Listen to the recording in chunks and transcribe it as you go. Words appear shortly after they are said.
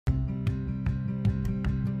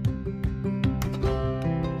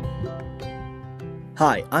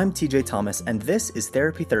Hi, I'm TJ Thomas, and this is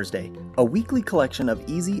Therapy Thursday, a weekly collection of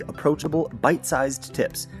easy, approachable, bite-sized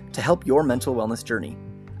tips to help your mental wellness journey.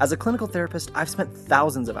 As a clinical therapist, I've spent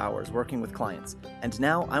thousands of hours working with clients, and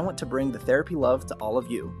now I want to bring the therapy love to all of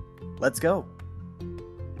you. Let's go!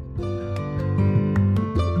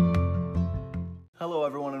 Hello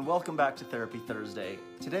everyone, and welcome back to Therapy Thursday.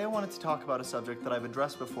 Today I wanted to talk about a subject that I've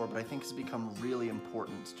addressed before, but I think has become really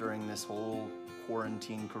important during this whole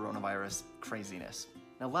quarantine coronavirus craziness.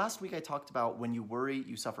 Now, last week I talked about when you worry,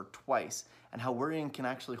 you suffer twice, and how worrying can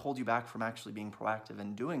actually hold you back from actually being proactive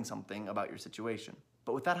and doing something about your situation.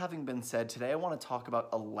 But with that having been said, today I want to talk about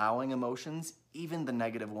allowing emotions, even the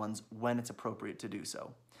negative ones, when it's appropriate to do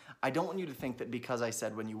so. I don't want you to think that because I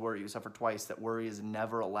said when you worry, you suffer twice, that worry is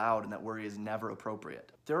never allowed and that worry is never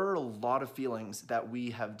appropriate. There are a lot of feelings that we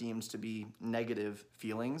have deemed to be negative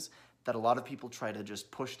feelings that a lot of people try to just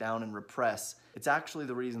push down and repress. It's actually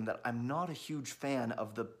the reason that I'm not a huge fan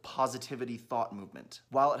of the positivity thought movement.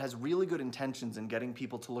 While it has really good intentions in getting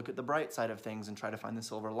people to look at the bright side of things and try to find the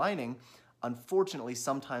silver lining, unfortunately,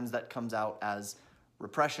 sometimes that comes out as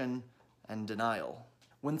repression and denial.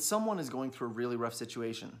 When someone is going through a really rough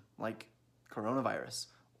situation, like coronavirus,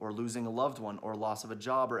 or losing a loved one, or loss of a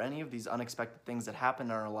job, or any of these unexpected things that happen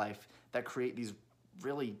in our life that create these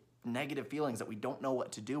really negative feelings that we don't know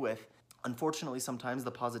what to do with, unfortunately, sometimes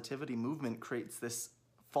the positivity movement creates this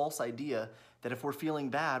false idea that if we're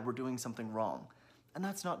feeling bad, we're doing something wrong. And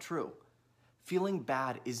that's not true. Feeling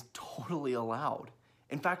bad is totally allowed.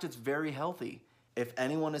 In fact, it's very healthy. If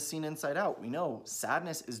anyone has seen Inside Out, we know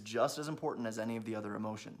sadness is just as important as any of the other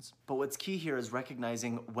emotions. But what's key here is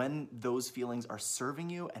recognizing when those feelings are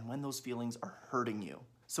serving you and when those feelings are hurting you.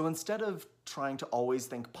 So instead of trying to always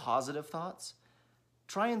think positive thoughts,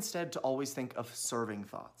 try instead to always think of serving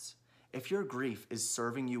thoughts. If your grief is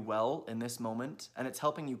serving you well in this moment and it's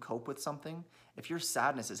helping you cope with something, if your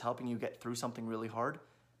sadness is helping you get through something really hard,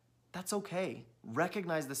 that's okay.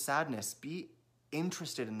 Recognize the sadness. Be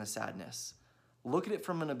interested in the sadness. Look at it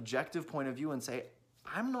from an objective point of view and say,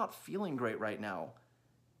 I'm not feeling great right now.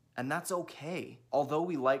 And that's okay. Although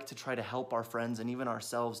we like to try to help our friends and even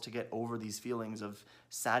ourselves to get over these feelings of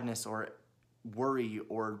sadness or worry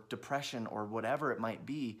or depression or whatever it might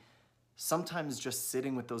be, sometimes just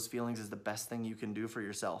sitting with those feelings is the best thing you can do for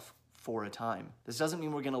yourself for a time. This doesn't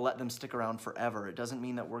mean we're going to let them stick around forever. It doesn't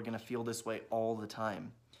mean that we're going to feel this way all the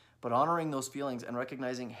time. But honoring those feelings and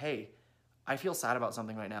recognizing, hey, I feel sad about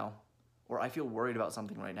something right now, or I feel worried about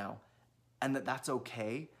something right now, and that's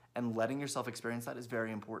okay, and letting yourself experience that is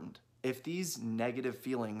very important. If these negative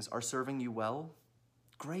feelings are serving you well,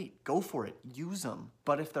 great, go for it, use them.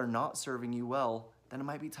 But if they're not serving you well, then it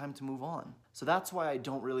might be time to move on. So that's why I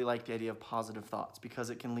don't really like the idea of positive thoughts, because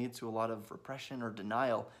it can lead to a lot of repression or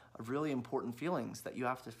denial of really important feelings that you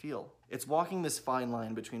have to feel. It's walking this fine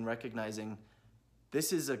line between recognizing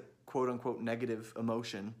this is a quote-unquote negative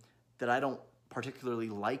emotion that I don't particularly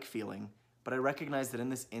like feeling, but I recognize that in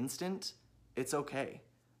this instant, it's okay.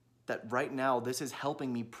 That right now, this is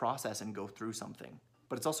helping me process and go through something.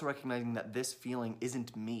 But it's also recognizing that this feeling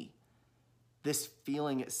isn't me. This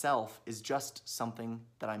feeling itself is just something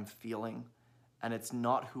that I'm feeling, and it's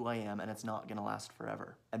not who I am, and it's not gonna last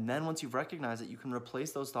forever. And then once you've recognized it, you can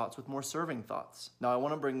replace those thoughts with more serving thoughts. Now, I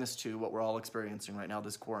wanna bring this to what we're all experiencing right now,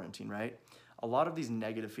 this quarantine, right? A lot of these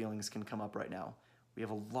negative feelings can come up right now. We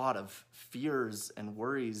have a lot of fears and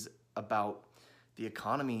worries about the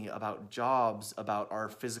economy, about jobs, about our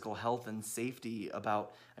physical health and safety,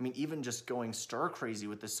 about, even just going stir crazy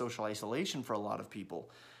with this social isolation for a lot of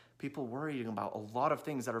people. People worrying about a lot of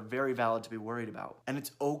things that are very valid to be worried about. And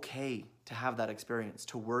it's okay to have that experience,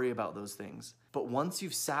 to worry about those things. But once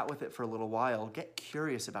you've sat with it for a little while, get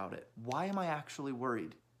curious about it. Why am I actually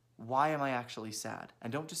worried? Why am I actually sad?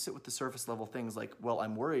 And don't just sit with the surface level things like, well,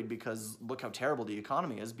 I'm worried because look how terrible the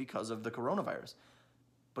economy is because of the coronavirus.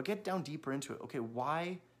 But get down deeper into it. Okay,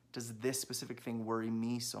 why does this specific thing worry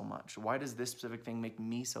me so much? Why does this specific thing make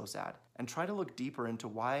me so sad? And try to look deeper into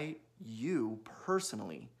why you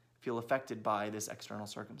personally feel affected by this external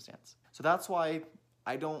circumstance. So that's why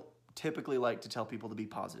I don't typically like to tell people to be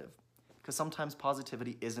positive, because sometimes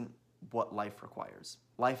positivity isn't what life requires.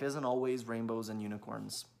 Life isn't always rainbows and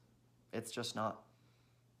unicorns. It's just not.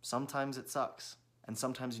 Sometimes it sucks, and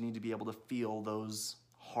sometimes you need to be able to feel those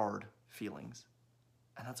hard feelings.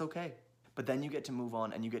 And that's okay. But then you get to move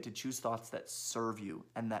on and you get to choose thoughts that serve you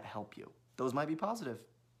and that help you. Those might be positive.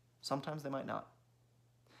 Sometimes they might not.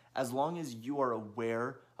 As long as you are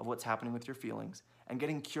aware of what's happening with your feelings and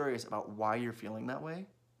getting curious about why you're feeling that way,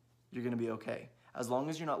 you're gonna be okay. As long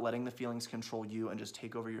as you're not letting the feelings control you and just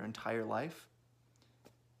take over your entire life,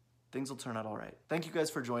 Things will turn out all right. Thank you guys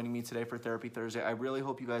for joining me today for Therapy Thursday. I really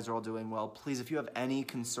hope you guys are all doing well. Please, if you have any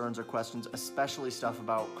concerns or questions, especially stuff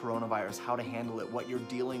about coronavirus, how to handle it, what you're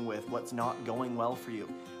dealing with, what's not going well for you,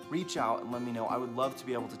 reach out and let me know. I would love to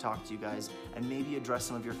be able to talk to you guys and maybe address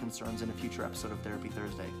some of your concerns in a future episode of Therapy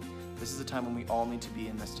Thursday. This is a time when we all need to be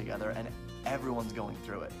in this together and everyone's going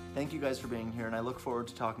through it. Thank you guys for being here, and I look forward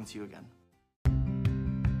to talking to you again.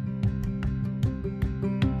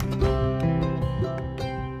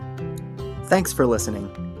 Thanks for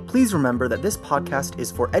listening. Please remember that this podcast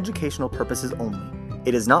is for educational purposes only.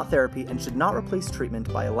 It is not therapy and should not replace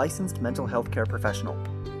treatment by a licensed mental health care professional.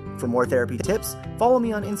 For more therapy tips, follow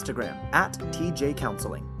me on Instagram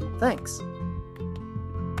 @TJCounseling. Thanks.